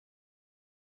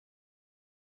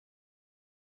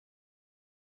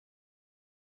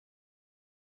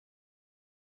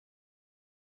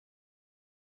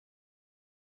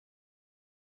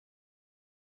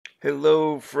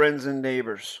Hello, friends and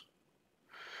neighbors.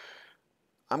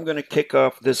 I'm going to kick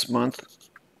off this month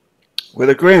with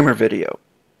a grammar video.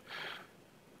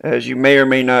 As you may or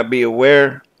may not be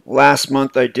aware, last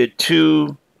month I did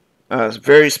two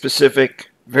very specific,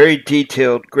 very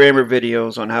detailed grammar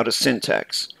videos on how to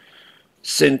syntax.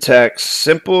 Syntax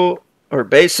simple or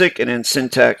basic, and then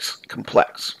syntax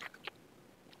complex.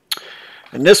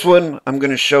 In this one, I'm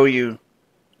going to show you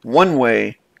one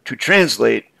way to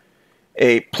translate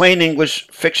a plain English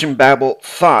fiction babble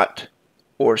thought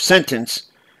or sentence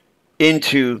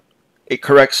into a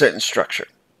correct sentence structure.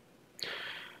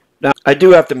 Now, I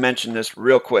do have to mention this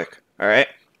real quick, all right?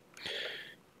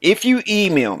 If you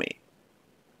email me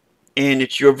and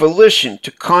it's your volition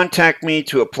to contact me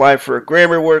to apply for a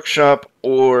grammar workshop,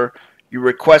 or you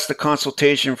request a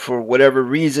consultation for whatever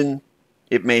reason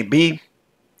it may be,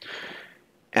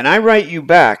 and I write you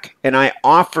back and I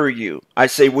offer you, I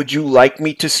say, would you like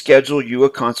me to schedule you a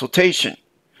consultation?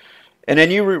 And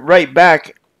then you write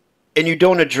back and you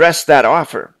don't address that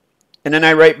offer. And then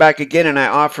I write back again and I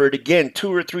offer it again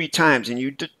 2 or 3 times, and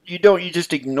you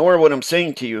just ignore what I'm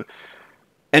saying to you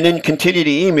and then continue to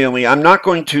email me. I'm not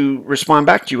going to respond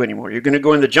back to you anymore. You're going to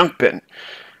go in the junk bin.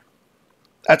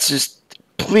 That's just,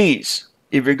 please,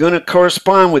 if you're going to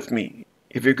correspond with me,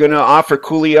 if you're going to offer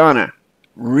kuleana,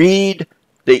 read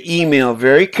the email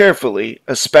very carefully,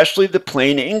 especially the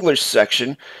plain English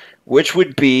section, which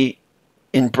would be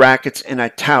in brackets and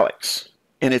italics,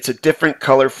 and it's a different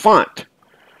color font.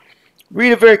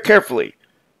 Read it very carefully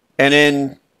and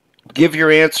then give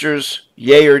your answers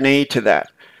yay or nay to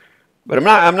that. But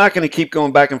I'm not going to keep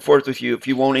going back and forth with you if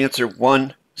you won't answer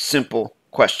one simple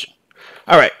question.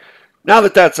 All right, now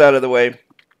that that's out of the way,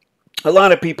 a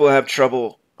lot of people have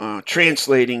trouble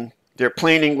translating their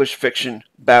plain English fiction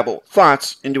babble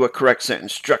thoughts into a correct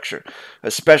sentence structure,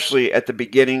 especially at the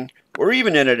beginning or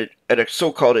even at a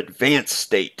so-called advanced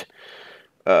state.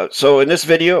 So in this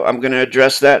video, I'm going to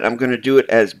address that. I'm going to do it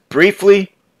as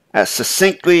briefly, as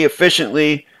succinctly,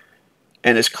 efficiently,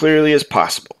 and as clearly as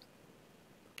possible.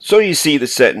 So you see the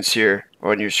sentence here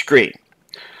on your screen.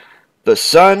 The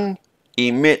sun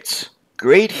emits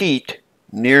great heat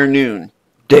near noon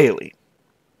daily.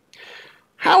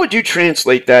 How would you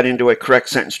translate that into a correct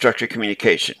sentence structure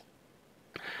communication?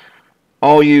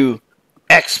 All you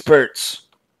experts,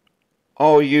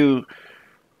 all you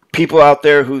people out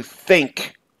there who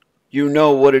think you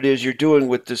know what it is you're doing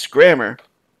with this grammar,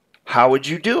 how would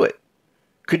you do it?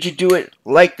 Could you do it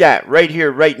like that, right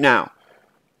here, right now,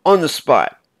 on the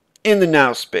spot, in the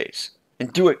now space,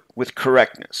 and do it with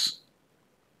correctness?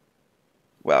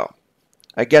 Well,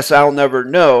 I guess I'll never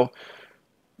know.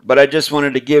 But I just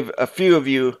wanted to give a few of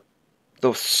you,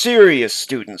 those serious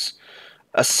students,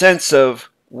 a sense of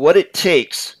what it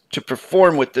takes to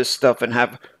perform with this stuff and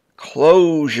have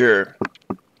closure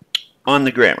on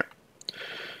the grammar.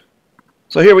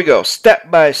 So here we go,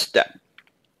 step by step.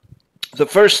 The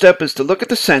first step is to look at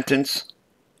the sentence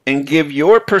and give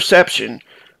your perception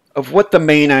of what the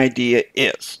main idea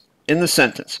is in the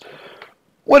sentence.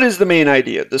 What is the main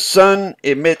idea? The sun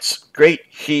emits great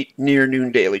heat near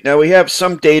noon daily. Now we have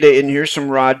some data in here, some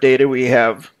raw data. We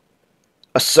have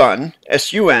a sun,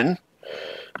 S-U-N,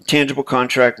 tangible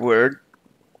contract word.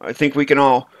 I think we can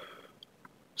all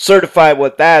certify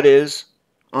what that is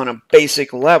on a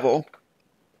basic level.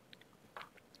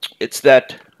 It's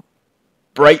that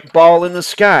bright ball in the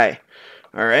sky,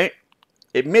 all right?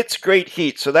 Emits great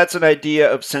heat, so that's an idea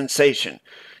of sensation.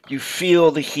 You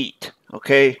feel the heat,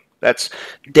 okay? That's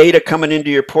data coming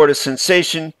into your port of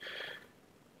sensation.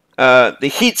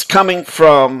 The heat's coming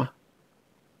from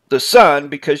the sun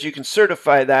because you can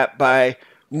certify that by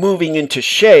moving into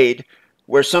shade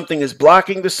where something is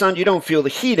blocking the sun. You don't feel the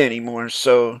heat anymore.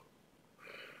 So,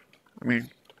 I mean,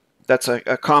 that's a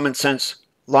common sense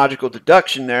logical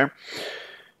deduction there.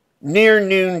 Near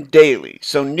noon daily.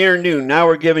 So near noon, now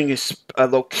we're giving a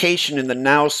location in the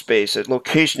now space, a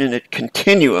location in a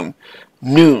continuum,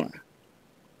 noon.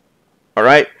 All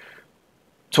right,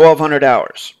 1,200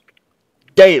 hours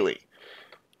daily.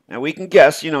 Now we can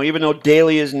guess, even though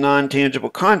daily is non-tangible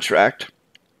contract,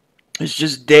 it's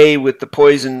just day with the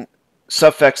poison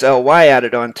suffix ly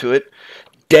added onto it,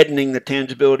 deadening the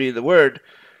tangibility of the word.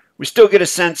 We still get a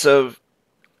sense of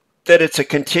that it's a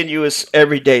continuous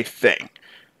everyday thing.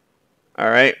 All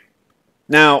right.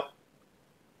 Now,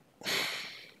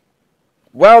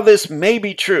 while this may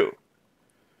be true,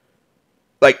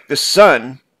 like the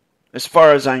sun, as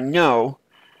far as I know,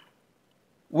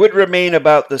 would remain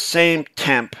about the same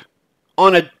temp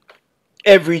on a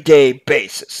everyday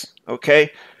basis,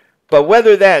 okay? But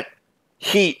whether that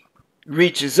heat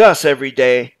reaches us every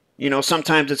day, You know,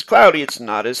 sometimes it's cloudy, it's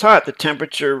not as hot. The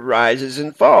temperature rises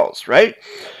and falls, right?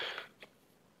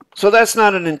 So that's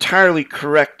not an entirely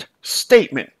correct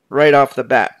statement right off the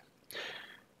bat.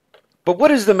 But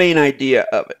what is the main idea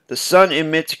of it? The sun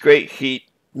emits great heat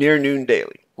near noon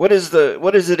daily. What is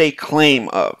it a claim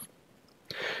of?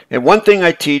 And one thing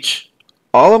I teach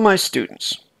all of my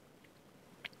students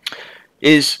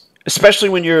is, especially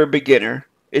when you're a beginner,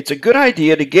 it's a good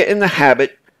idea to get in the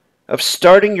habit of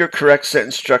starting your correct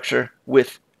sentence structure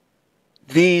with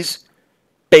these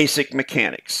basic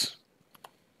mechanics.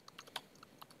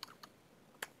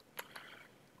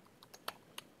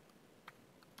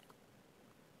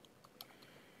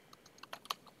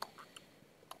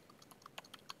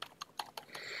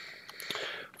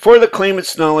 For the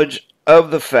claimant's knowledge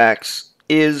of the facts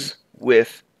is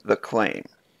with the claim.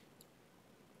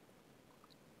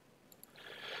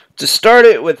 To start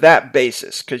it with that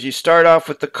basis, because you start off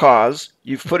with the cause,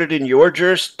 you've put it in your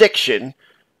jurisdiction,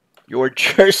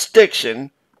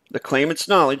 the claimant's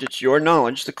knowledge, it's your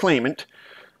knowledge, the claimant.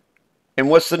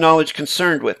 And what's the knowledge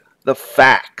concerned with? The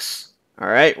facts. All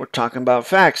right, we're talking about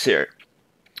facts here.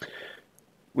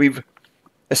 We've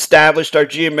established our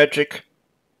geometric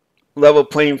level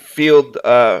playing field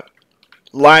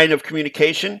line of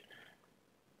communication.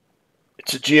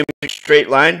 It's a geometric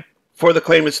straight line for the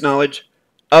claimant's knowledge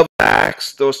of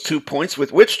facts, those 2 points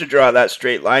with which to draw that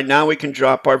straight line. Now we can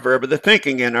drop our verb of the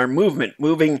thinking and our movement,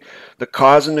 moving the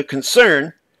cause and the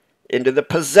concern into the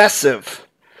possessive.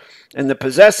 And the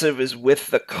possessive is with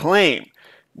the claim.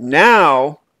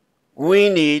 Now we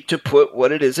need to put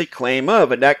what it is a claim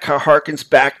of, and that harkens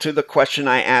back to the question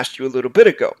I asked you a little bit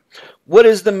ago. What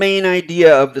is the main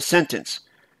idea of the sentence?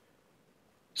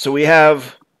 So we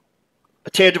have a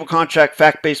tangible contract,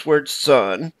 fact-based word,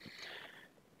 sun,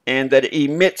 and that it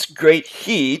emits great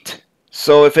heat.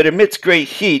 So if it emits great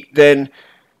heat, then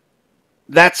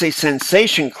that's a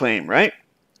sensation claim, right?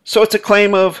 So it's a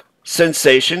claim of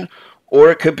sensation,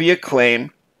 or it could be a claim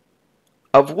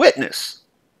of witness.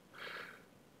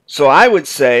 So I would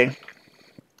say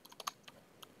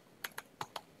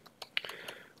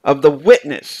of the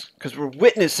witness, because we're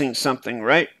witnessing something,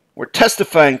 right? We're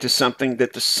testifying to something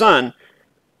that the sun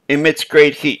emits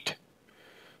great heat.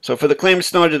 So for the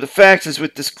claimant's knowledge of the facts is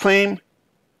with this claim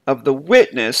of the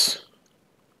witness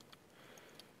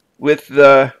with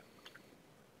the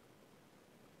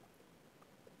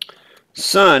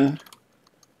sun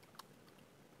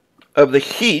of the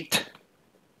heat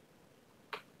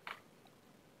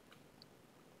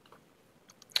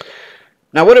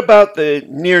Now, what about the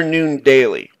near noon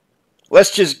daily?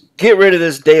 Let's just get rid of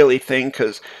this daily thing,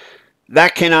 because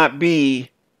that cannot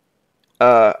be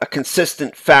a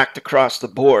consistent fact across the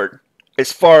board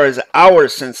as far as our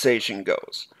sensation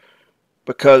goes.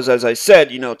 Because, as I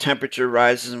said, you know, temperature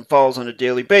rises and falls on a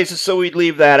daily basis, so we'd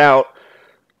leave that out.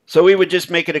 So we would just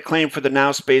make it a claim for the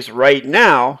now space right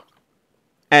now,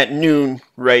 at noon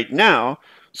right now.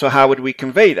 So how would we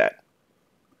convey that?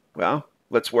 Well,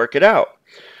 let's work it out.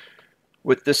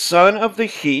 With the sun of the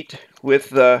heat, with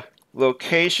the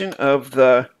location of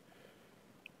the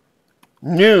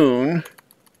noon,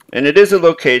 and it is a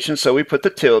location, so we put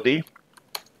the tilde.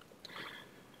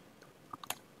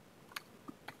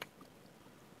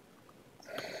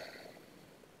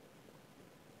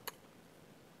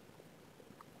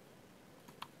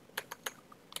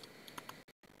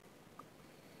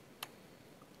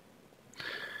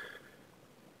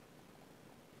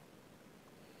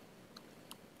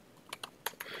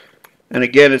 And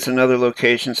again, it's another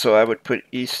location, so I would put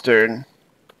Eastern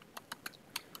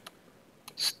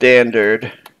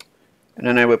Standard, and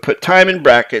then I would put time in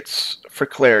brackets for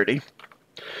clarity.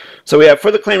 So we have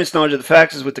for the claimant's knowledge of the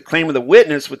facts is with the claim of the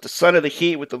witness, with the sun of the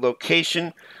heat, with the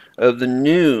location of the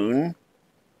noon,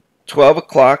 12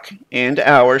 o'clock and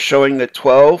hour, showing that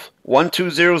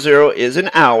 12/1200 is an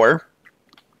hour,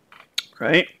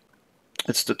 right?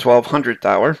 It's the 1200th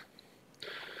hour.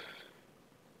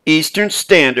 Eastern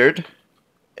Standard,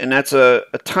 and that's a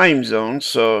time zone.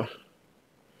 So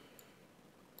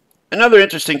another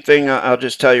interesting thing I'll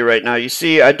just tell you right now, you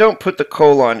see I don't put the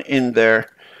colon in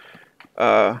there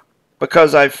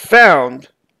because I've found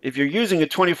if you're using a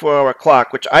 24-hour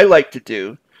clock, which I like to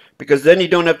do, because then you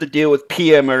don't have to deal with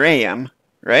PM or AM,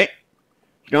 right?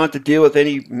 You don't have to deal with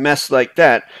any mess like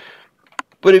that.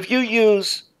 But if you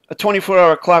use a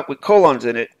 24-hour clock with colons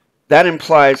in it, that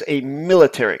implies a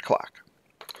military clock.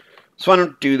 So I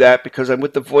don't do that because I'm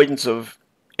with the avoidance of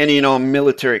any and all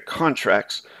military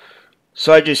contracts.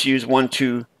 So I just use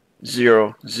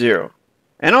 1200.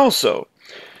 And also,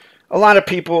 a lot of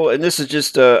people, and this is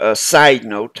just a side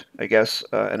note, I guess,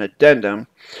 an addendum,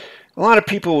 a lot of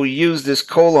people will use this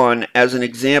colon as an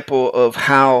example of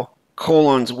how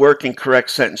colons work in correct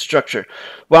sentence structure.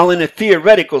 While in a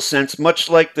theoretical sense, much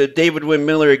like the David-WYNN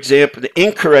Miller example, the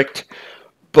incorrect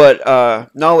but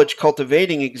knowledge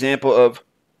cultivating example of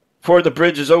for the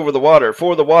bridge is over the water,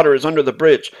 for the water is under the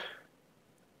bridge.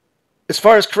 As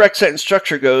far as correct sentence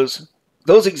structure goes,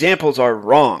 those examples are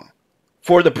wrong.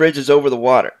 For the bridge is over the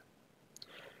water.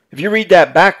 If you read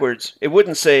that backwards, it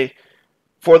wouldn't say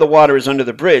for the water is under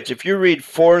the bridge. If you read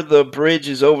for the bridge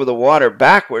is over the water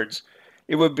backwards,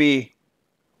 it would be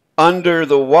under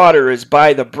the water is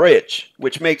by the bridge,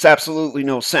 which makes absolutely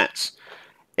no sense.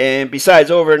 And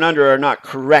besides, over and under are not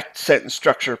correct sentence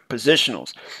structure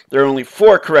positionals. There are only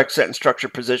 4 correct sentence structure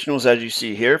positionals, as you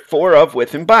see here, 4 of,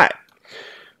 with, and by.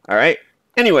 All right.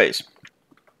 Anyways,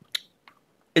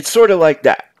 it's sort of like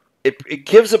that. It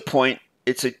gives a point.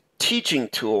 It's a teaching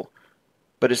tool,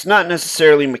 but it's not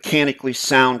necessarily mechanically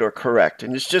sound or correct.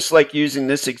 And it's just like using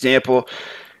this example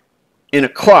in a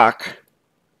clock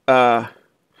to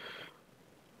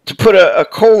put a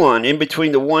colon in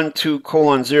between the 1, 2,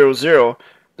 colon, 0, 0.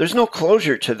 There's no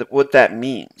closure to what that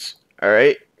means. All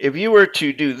right. If you were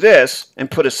to do this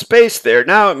and put a space there,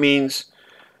 now it means,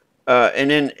 and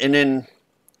then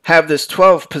have this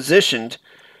 12 positioned,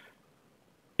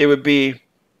 it would be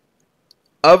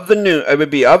of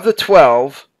the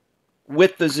 12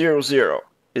 with the 0, 0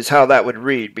 is how that would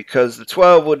read, because the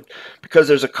 12 would, because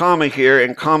there's a comma here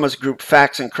and commas group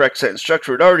facts and correct sentence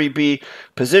structure, would already be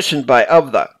positioned by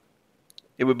of the.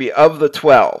 It would be of the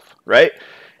 12, right?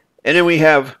 And then we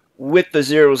have with the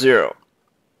 0, 0.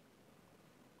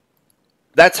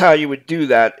 That's how you would do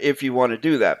that if you want to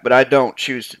do that, but I don't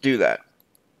choose to do that.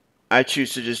 I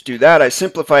choose to just do that. I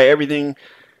simplify everything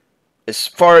as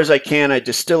far as I can. I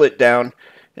distill it down,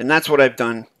 and that's what I've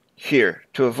done here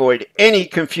to avoid any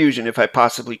confusion if I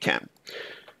possibly can.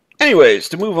 Anyways,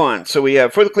 to move on. So we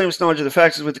have for the claimant's knowledge of the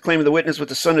facts is with the claim of the witness, with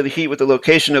the sun of the heat, with the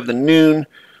location of the noon,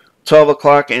 12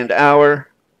 o'clock, and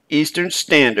hour, Eastern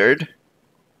Standard.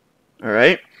 All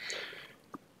right.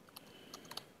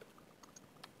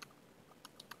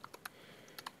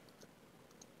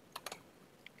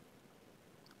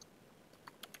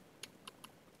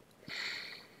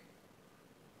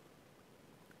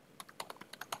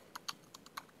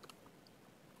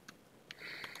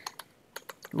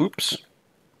 Oops.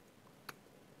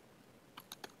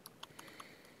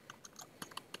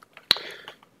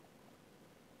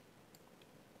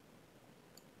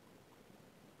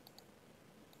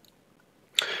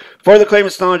 For the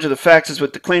claimant's knowledge of the facts is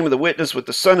with the claim of the witness, with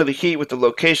the sun of the heat, with the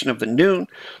location of the noon,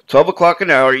 12 o'clock an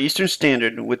hour, Eastern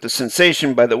Standard, with the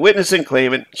sensation by the witness and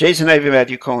claimant, Jason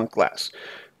Matthew Glass.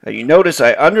 Now you notice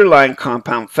I underline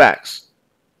compound facts.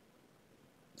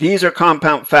 These are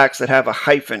compound facts that have a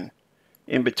hyphen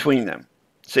in between them.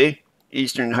 See?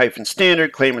 Eastern hyphen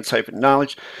Standard, claimant's hyphen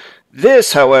knowledge.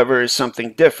 This, however, is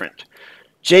something different.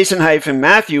 Jason hyphen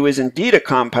Matthew is indeed a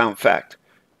compound fact.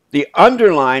 The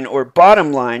underline or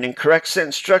bottom line in correct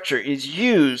sentence structure is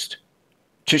used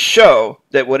to show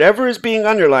that whatever is being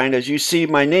underlined, as you see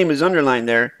my name is underlined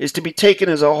there, is to be taken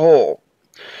as a whole.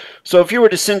 So if you were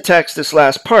to syntax this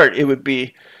last part, it would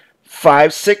be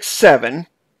 567,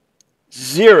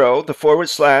 0, the forward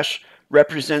slash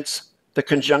represents the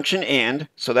conjunction and,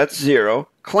 so that's 0.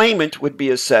 Claimant would be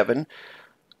a 7.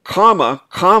 Comma,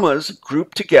 commas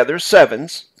group together,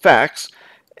 7s, facts,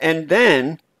 and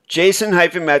then Jason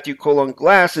hyphen Matthew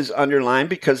Glass is underlined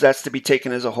because that's to be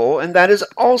taken as a whole, and that is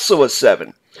also a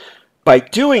 7. By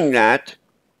doing that,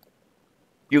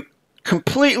 you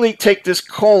completely take this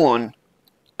colon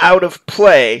out of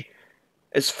play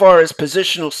as far as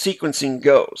positional sequencing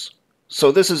goes.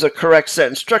 So this is a correct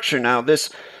sentence structure now. This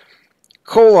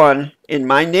colon in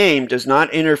my name does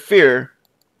not interfere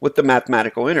with the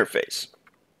mathematical interface.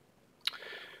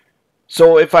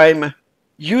 So if I'm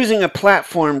using a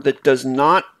platform that does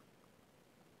not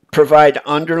provide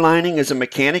underlining as a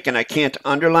mechanic and I can't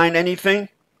underline anything,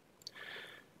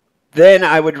 then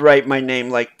I would write my name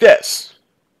like this.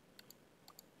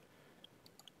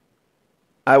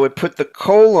 I would put the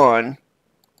colon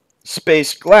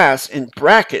space glass in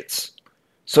brackets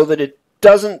so that it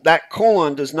doesn't, that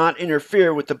colon does not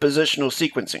interfere with the positional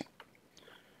sequencing.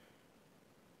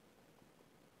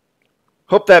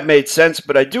 Hope that made sense,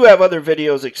 but I do have other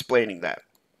videos explaining that.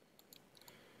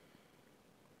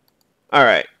 All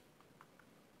right.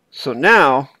 So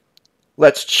now,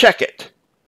 let's check it.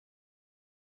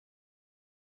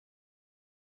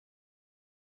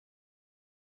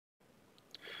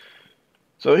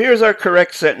 So here's our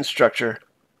correct sentence structure,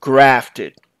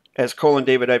 grafted, as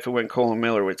David-WYNN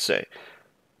Miller would say.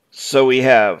 So we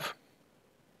have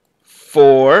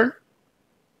for,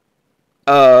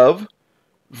 of,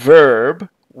 verb,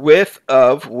 with,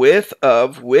 of, with,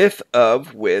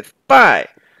 by.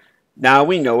 Now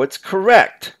we know it's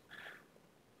correct.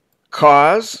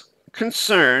 Cause,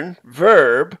 concern,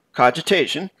 verb,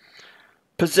 cogitation,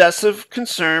 possessive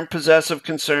concern, possessive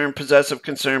concern, possessive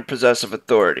concern, possessive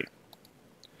authority.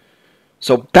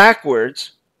 So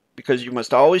backwards, because you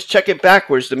must always check it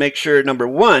backwards to make sure, number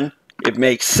one, it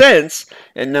makes sense,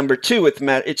 and number two,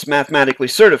 it's mathematically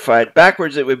certified.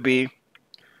 Backwards it would be,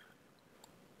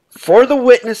 for the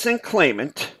witness and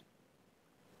claimant,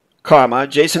 comma,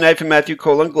 Jason-Matthew,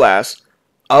 glass,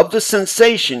 of the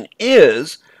sensation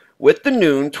is, with the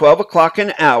noon, 12 o'clock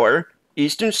an hour,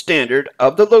 Eastern Standard,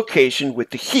 of the location with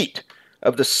the heat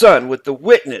of the sun, with the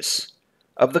witness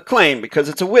of the claim, because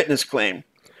it's a witness claim,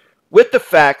 with the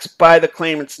facts by the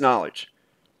claimant's knowledge.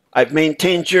 I've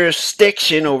maintained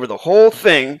jurisdiction over the whole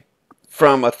thing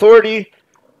from authority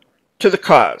to the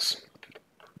cause.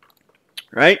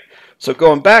 Right? So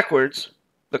going backwards,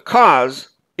 the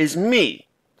cause is me,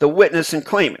 the witness and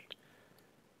claimant.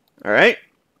 All right?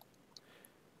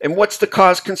 And what's the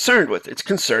cause concerned with? It's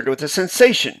concerned with a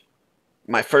sensation.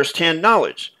 My first-hand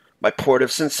knowledge, my port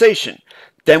of sensation.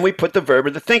 Then we put the verb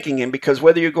of the thinking in, because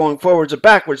whether you're going forwards or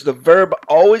backwards, the verb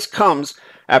always comes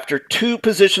after two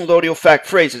position loadial fact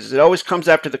phrases. It always comes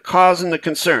after the cause and the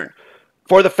concern.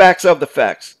 For the facts, of the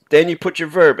facts. Then you put your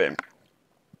verb in.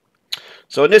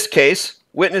 So in this case,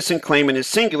 witness and claimant is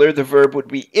singular. The verb would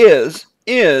be is.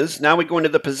 Now we go into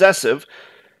the possessive.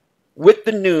 With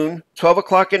the noon, 12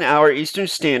 o'clock an hour, Eastern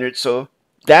Standard. So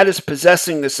that is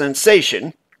possessing the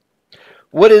sensation.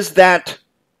 What is that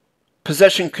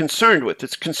possession concerned with?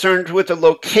 It's concerned with a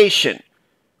location,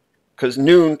 because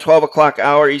noon, 12 o'clock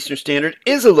hour, Eastern Standard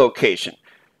is a location.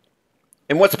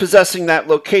 And what's possessing that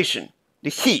location? The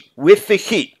heat, with the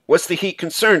heat. What's the heat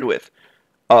concerned with?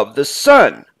 Of the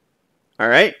sun. All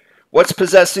right? What's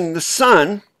possessing the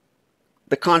sun?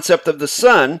 The concept of the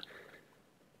sun.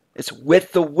 It's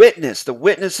with the witness. The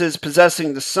witness is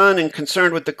possessing the sun and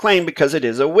concerned with the claim because it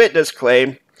is a witness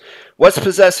claim. What's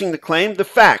possessing the claim? The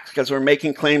facts, because we're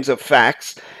making claims of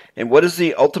facts. And what is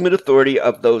the ultimate authority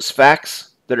of those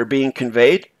facts that are being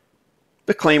conveyed?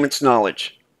 The claimant's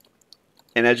knowledge.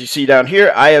 And as you see down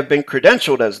here, I have been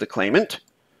credentialed as the claimant,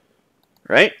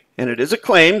 right? And it is a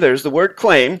claim. There's the word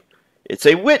claim. It's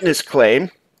a witness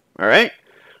claim, all right?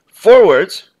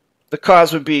 Forwards, the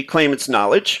cause would be claimant's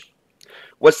knowledge.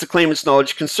 What's the claimant's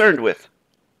knowledge concerned with?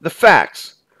 The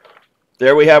facts.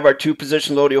 There we have our two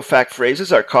position loadial fact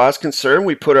phrases, our cause, concern.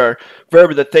 We put our verb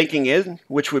of the thinking in,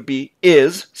 which would be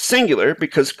is, singular,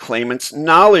 because claimant's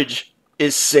knowledge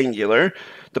is singular.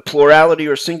 The plurality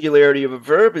or singularity of a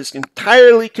verb is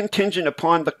entirely contingent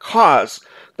upon the cause,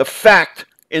 the fact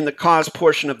in the cause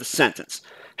portion of the sentence.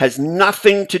 Has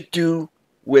nothing to do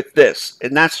with this,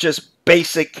 and that's just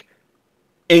basic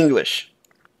English.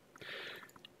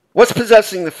 What's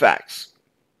possessing the facts?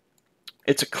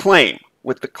 It's a claim.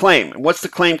 With the claim. And what's the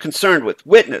claim concerned with?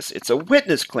 Witness. It's a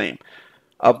witness claim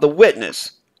of the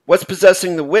witness. What's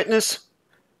possessing the witness?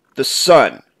 The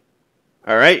sun.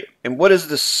 All right? And what is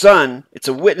the sun? It's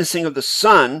a witnessing of the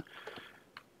sun.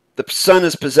 The sun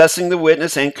is possessing the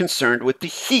witness and concerned with the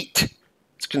heat.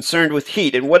 It's concerned with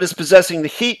heat. And what is possessing the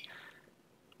heat?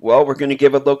 Well, we're going to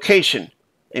give a location.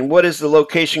 And what is the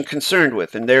location concerned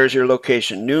with? And there's your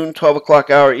location. Noon, 12 o'clock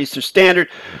hour, Eastern Standard.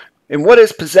 And what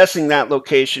is possessing that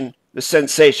location? The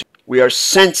sensation. We are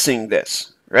sensing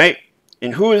this, right?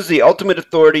 And who is the ultimate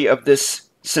authority of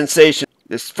this sensation?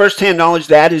 This first-hand knowledge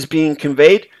that is being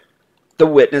conveyed? The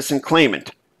witness and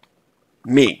claimant.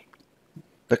 Me,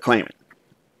 the claimant.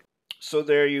 So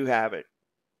there you have it.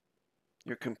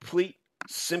 Your complete,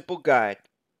 simple guide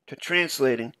to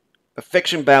translating a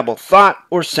fiction babble thought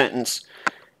or sentence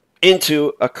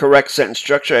into a correct sentence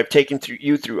structure. I've taken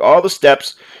you through all the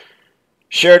steps,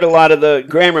 shared a lot of the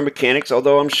grammar mechanics,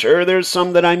 although I'm sure there's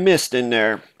some that I missed in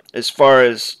there as far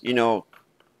as, you know,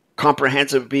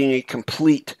 comprehensive being a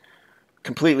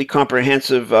completely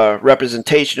comprehensive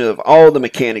representation of all the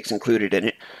mechanics included in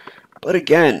it. But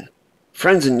again,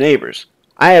 friends and neighbors,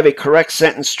 I have a correct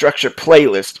sentence structure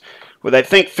playlist with I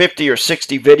think 50 or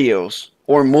 60 videos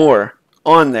or more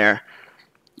on there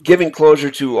giving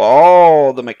closure to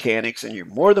all the mechanics, and you're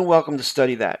more than welcome to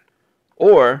study that.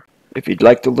 Or if you'd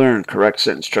like to learn correct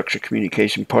sentence structure,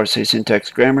 communication, parse,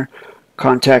 syntax, grammar,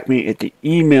 contact me at the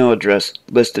email address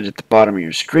listed at the bottom of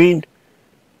your screen.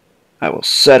 I will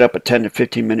set up a 10 to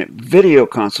 15 minute video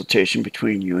consultation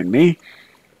between you and me.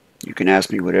 You can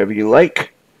ask me whatever you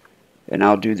like, and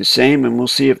I'll do the same, and we'll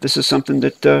see if this is something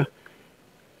that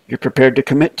you're prepared to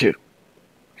commit to.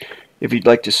 If you'd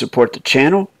like to support the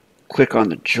channel, click on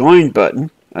the Join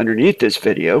button underneath this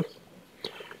video.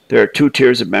 There are 2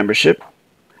 tiers of membership.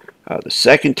 The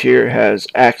second tier has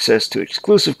access to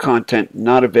exclusive content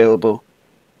not available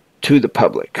to the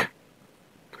public.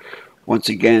 Once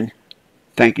again,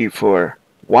 thank you for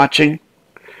watching.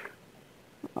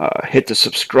 Hit the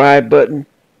subscribe button,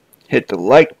 hit the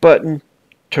like button,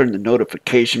 turn the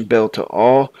notification bell to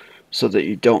all so that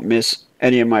you don't miss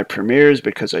any of my premieres,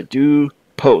 because I do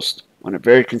post on a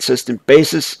very consistent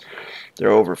basis. There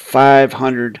are over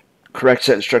 500 correct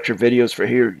sentence structure videos for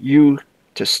you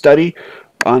to study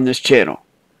on this channel.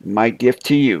 My gift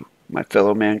to you, my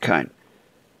fellow mankind.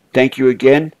 Thank you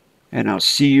again, and I'll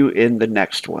see you in the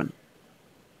next one.